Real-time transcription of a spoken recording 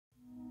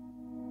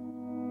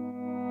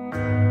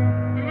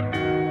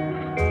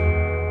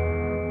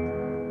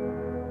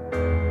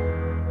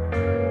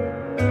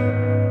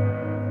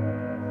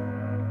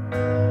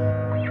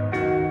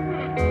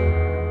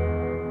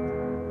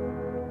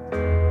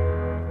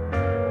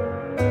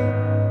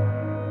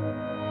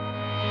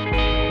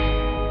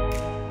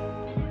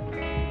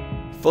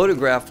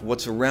Photograph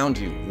what's around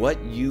you, what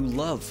you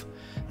love.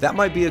 That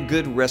might be a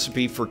good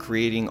recipe for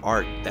creating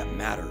art that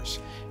matters.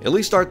 At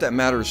least art that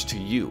matters to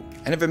you.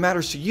 And if it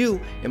matters to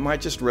you, it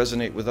might just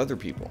resonate with other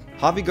people.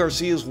 Xavie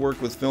Garcia's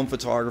work with film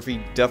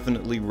photography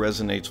definitely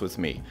resonates with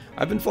me.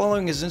 I've been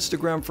following his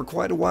Instagram for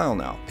quite a while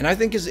now, and I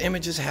think his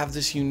images have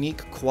this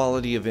unique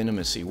quality of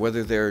intimacy,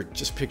 whether they're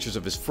just pictures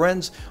of his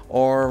friends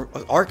or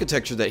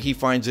architecture that he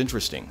finds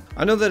interesting.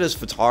 I know that as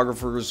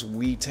photographers,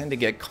 we tend to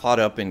get caught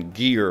up in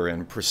gear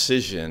and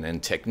precision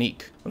and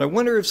technique, but I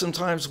wonder if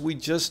sometimes we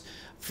just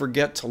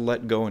forget to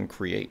let go and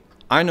create.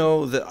 I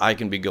know that I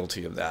can be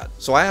guilty of that.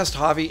 So I asked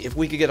Xavie if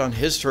we could get on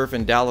his turf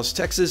in Dallas,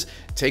 Texas,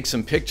 take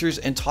some pictures,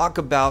 and talk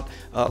about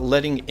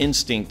letting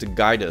instinct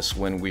guide us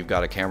when we've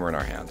got a camera in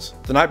our hands.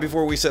 The night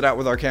before we set out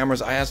with our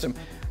cameras, I asked him,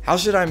 how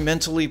should I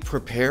mentally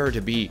prepare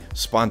to be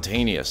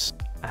spontaneous?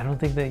 I don't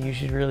think that you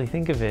should really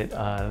think of it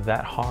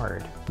that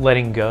hard.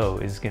 Letting go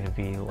is gonna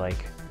be like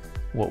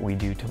what we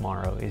do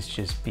tomorrow, is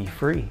just be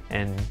free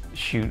and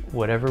shoot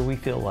whatever we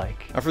feel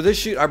like. Now for this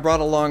shoot, I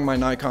brought along my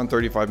Nikon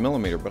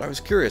 35mm, but I was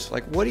curious,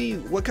 like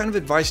what kind of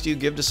advice do you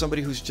give to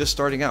somebody who's just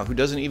starting out, who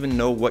doesn't even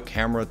know what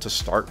camera to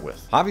start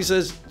with? Xavie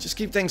says, just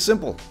keep things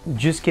simple.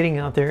 Just getting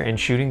out there and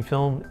shooting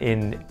film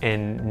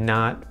and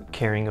not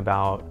caring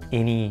about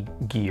any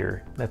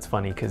gear. That's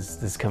funny because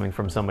this is coming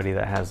from somebody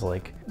that has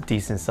like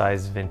decent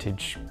sized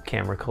vintage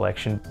camera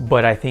collection.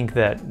 But I think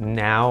that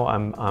now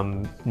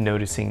I'm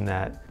noticing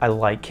that I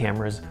like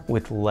cameras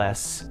with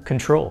less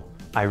control.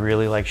 I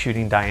really like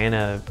shooting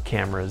Diana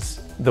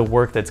cameras. The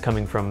work that's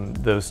coming from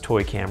those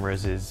toy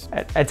cameras is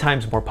at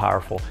times more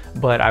powerful,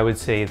 but I would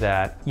say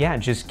that, yeah,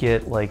 just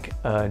get like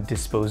a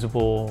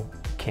disposable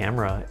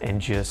camera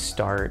and just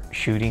start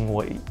shooting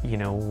what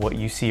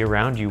you see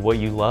around you, what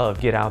you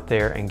love. Get out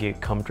there and get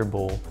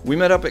comfortable. We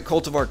met up at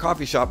Cultivar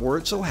coffee shop, where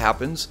it so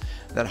happens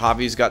that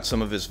Xavie's got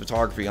some of his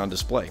photography on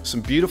display.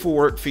 Some beautiful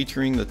work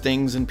featuring the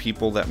things and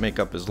people that make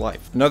up his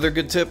life. Another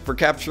good tip for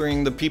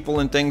capturing the people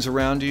and things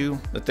around you,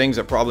 the things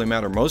that probably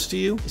matter most to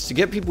you, is to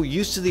get people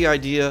used to the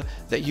idea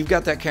that you've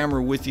got that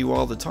camera with you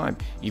all the time.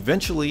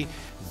 Eventually,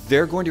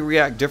 they're going to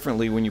react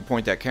differently when you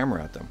point that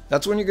camera at them.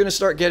 That's when you're going to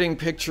start getting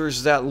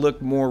pictures that look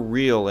more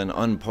real and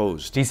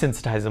unposed.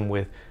 Desensitize them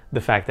with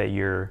the fact that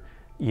you're,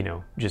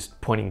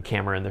 just pointing a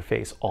camera in their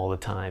face all the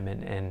time,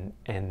 and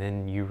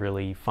then you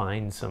really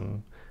find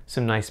some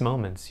nice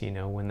moments,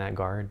 when that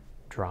guard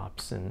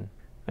drops. And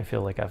I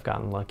feel like I've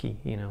gotten lucky,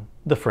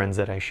 the friends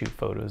that I shoot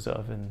photos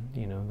of,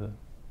 and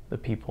the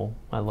people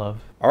I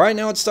love. All right,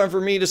 now it's time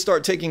for me to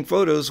start taking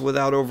photos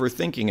without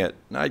overthinking it.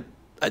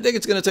 I think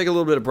it's going to take a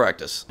little bit of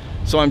practice.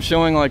 So I'm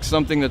showing like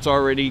something that's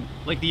already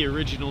like the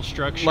original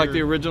structure. Like the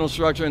original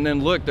structure, and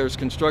then look, there's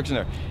construction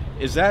there.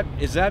 Is that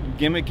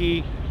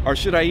gimmicky, or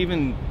should I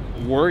even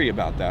worry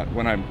about that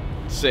when I'm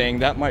saying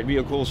that might be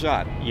a cool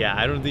shot? Yeah,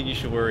 I don't think you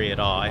should worry at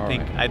all.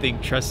 I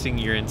think trusting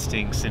your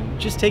instincts and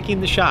just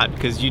taking the shot,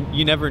 because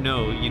you never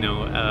know.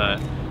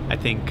 I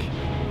think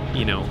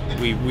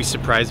we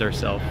surprise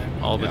ourselves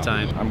all the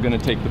time. I'm going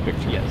to take the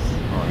picture. Yes.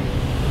 All right.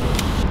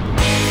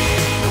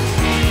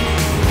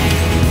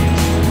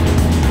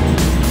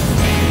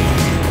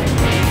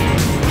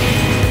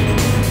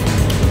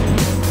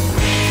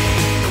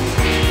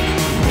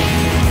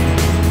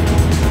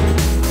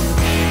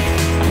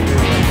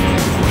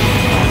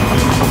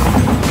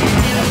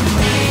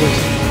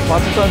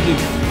 Lots of times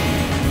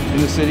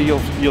in the city,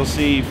 you'll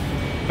see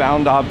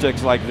found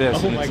objects like this,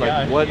 oh and it's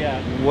my like,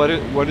 God,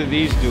 what are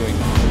these doing?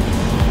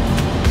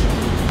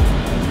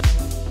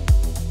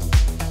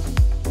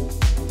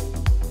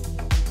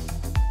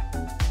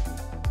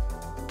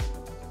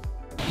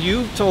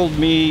 You told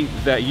me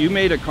that you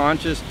made a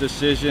conscious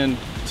decision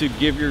to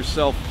give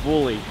yourself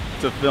fully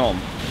to film.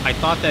 I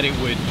thought that it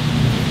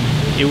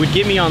would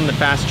get me on the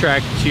fast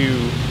track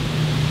to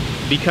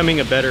becoming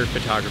a better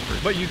photographer.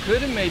 But you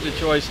could have made the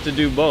choice to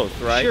do both,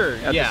 right? Sure,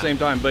 At the same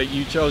time, but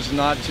you chose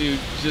not to,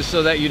 just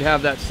so that you'd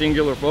have that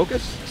singular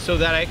focus? So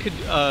that I could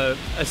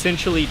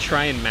essentially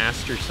try and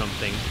master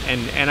something.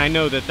 And I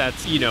know that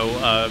that's,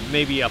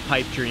 maybe a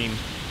pipe dream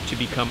to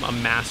become a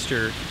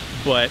master,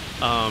 but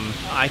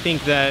I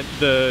think that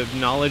the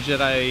knowledge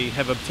that I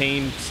have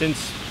obtained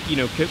since,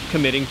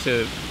 committing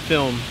to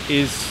film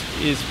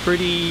is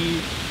pretty,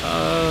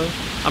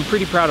 I'm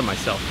pretty proud of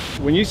myself.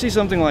 When you see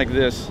something like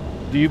this,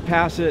 do you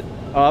pass it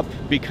up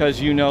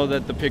because you know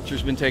that the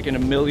picture's been taken a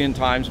million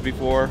times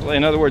before?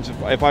 In other words,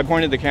 if I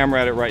pointed the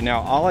camera at it right now,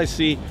 all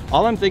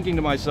I'm thinking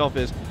to myself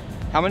is,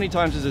 how many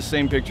times has the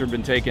same picture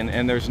been taken,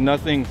 and there's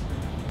nothing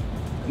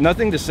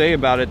to say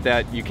about it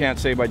that you can't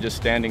say by just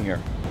standing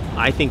here?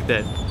 I think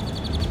that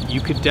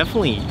you could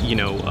definitely,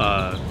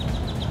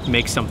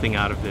 make something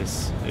out of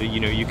this.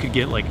 You could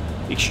get like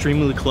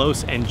extremely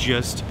close and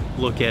just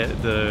look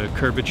at the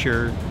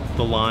curvature,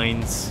 the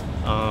lines.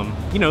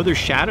 There's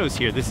shadows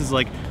here. This is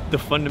like the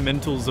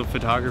fundamentals of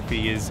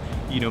photography, is,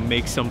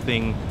 make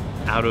something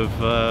out of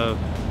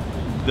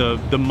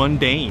the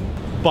mundane.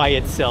 By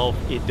itself,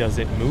 it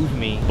doesn't move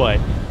me,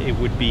 but it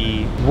would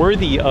be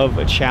worthy of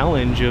a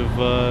challenge of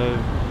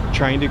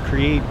trying to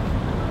create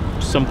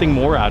something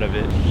more out of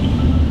it.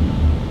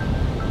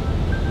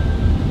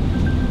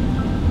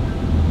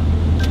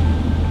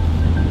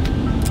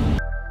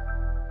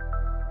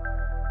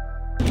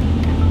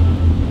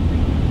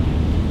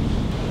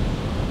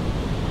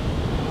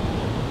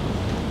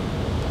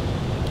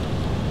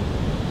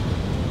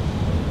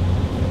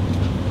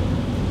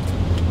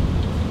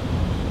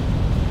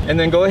 And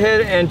then go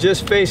ahead and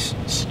just face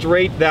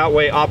straight that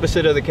way,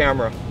 opposite of the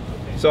camera.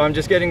 Okay. So I'm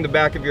just getting the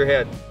back of your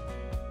head.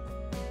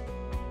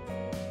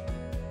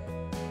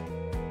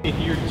 If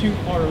you're too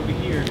far over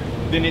here,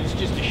 then it's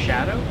just a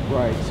shadow.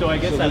 Right. So I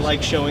guess I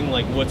like showing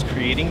like what's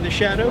creating the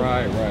shadow.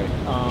 Right.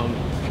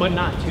 But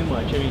not too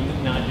much. I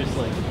mean, not just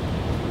like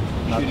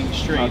shooting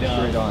straight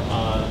up. Straight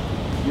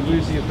on. You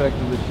lose the effect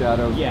of the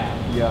shadow. Yeah.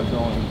 Yeah,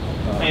 going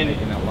and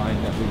making that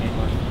line, that leading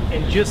line.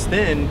 And just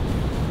then,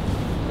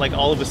 like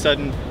all of a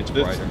sudden,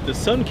 brighter. the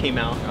sun came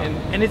out,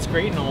 and it's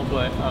great and all,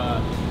 but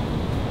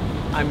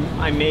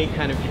I may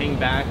kind of hang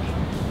back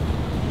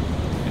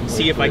and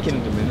see if I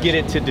can get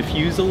it to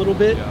diffuse a little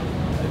bit. Yeah.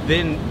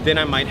 Then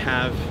I might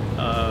have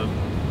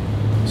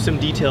some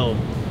detail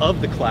of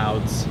the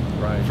clouds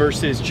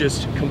versus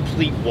just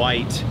complete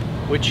white,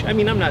 which I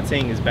mean I'm not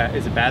saying is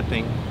a bad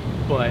thing,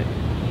 but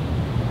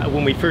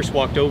when we first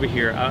walked over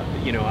here,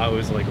 you know, I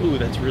was like, ooh,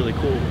 that's really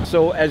cool.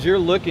 So as you're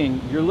looking,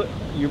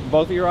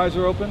 both of your eyes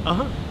are open?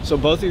 Uh-huh. So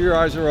both of your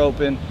eyes are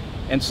open,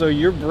 and so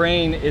your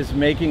brain is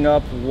making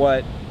up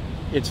what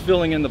it's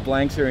filling in the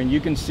blanks here, and you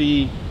can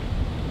see.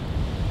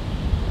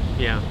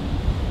 Yeah.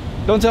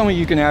 Don't tell me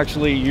you can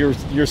actually,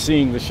 you're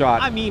seeing the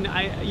shot. I mean,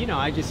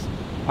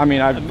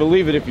 I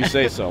believe it if you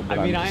say so. But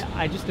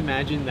I just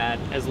imagine that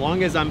as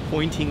long as I'm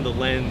pointing the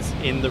lens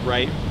in the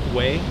right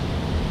way,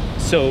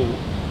 so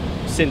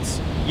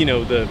since, you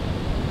know, the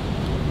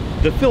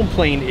film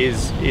plane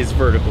is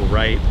vertical,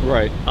 right?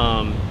 Right.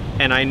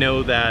 And I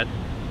know that,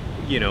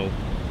 you know,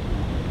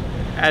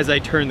 as I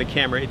turn the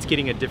camera, it's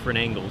getting a different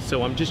angle.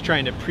 So I'm just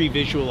trying to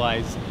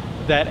pre-visualize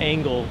that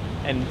angle,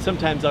 and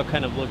sometimes I'll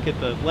kind of look at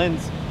the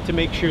lens to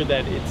make sure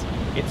that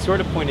it's sort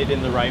of pointed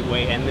in the right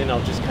way, and then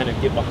I'll just kind of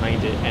get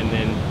behind it and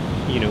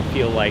then, you know,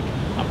 feel like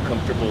I'm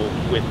comfortable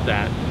with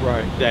that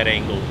that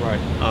angle. Right.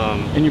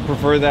 And you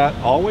prefer that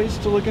always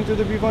to looking through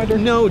the viewfinder?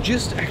 No,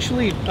 just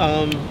actually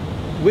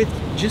with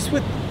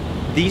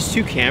these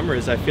two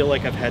cameras, I feel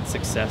like I've had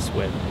success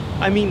with.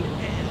 I mean,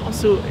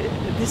 also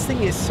this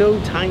thing is so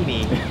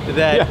tiny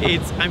that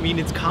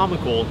it's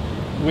comical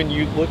when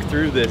you look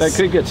through this. That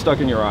could get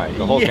stuck in your eye,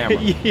 the whole camera.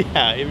 Yeah,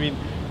 I mean,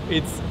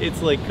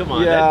 it's like, come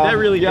on, yeah, that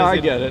really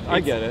doesn't. I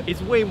get it.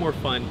 It's way more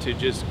fun to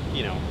just,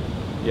 you know,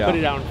 put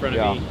it out in front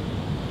of me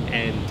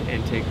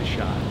and take the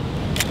shot.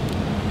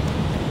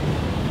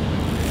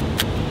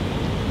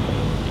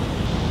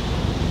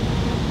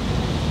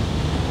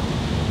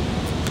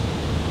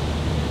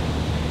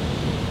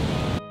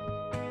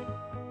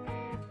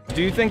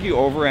 Do you think you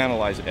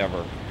overanalyze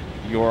ever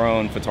your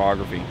own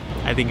photography?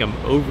 I think I'm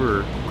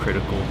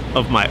overcritical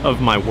of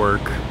my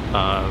work,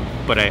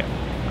 but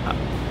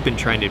I've been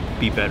trying to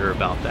be better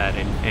about that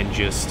and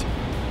just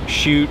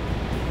shoot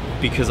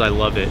because I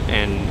love it,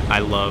 and I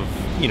love,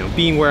 you know,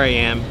 being where I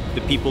am,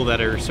 the people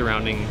that are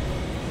surrounding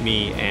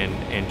me,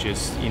 and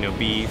just, you know,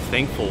 be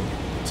thankful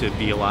to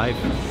be alive.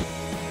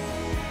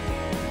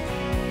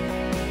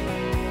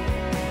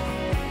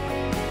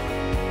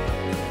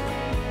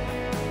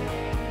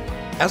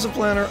 As a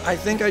planner, I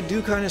think I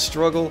do kind of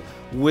struggle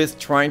with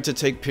trying to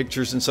take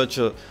pictures in such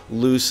a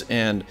loose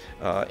and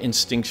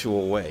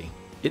instinctual way.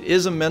 It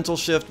is a mental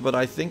shift, but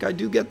I think I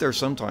do get there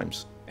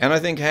sometimes. And I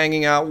think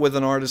hanging out with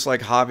an artist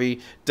like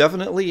Xavie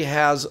definitely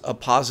has a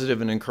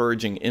positive and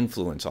encouraging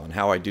influence on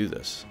how I do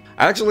this.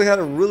 I actually had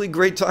a really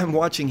great time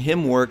watching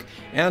him work,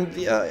 and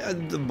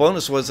the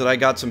bonus was that I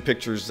got some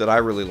pictures that I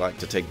really like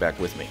to take back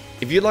with me.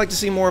 If you'd like to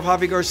see more of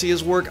Xavie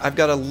Garcia's work, I've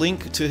got a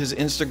link to his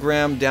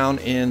Instagram down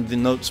in the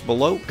notes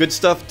below. Good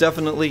stuff,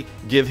 definitely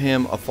give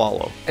him a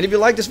follow. And if you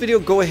like this video,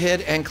 go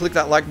ahead and click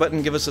that like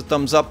button, give us a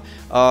thumbs up,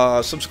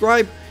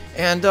 subscribe,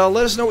 and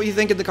let us know what you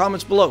think in the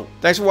comments below.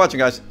 Thanks for watching,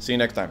 guys. See you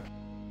next time.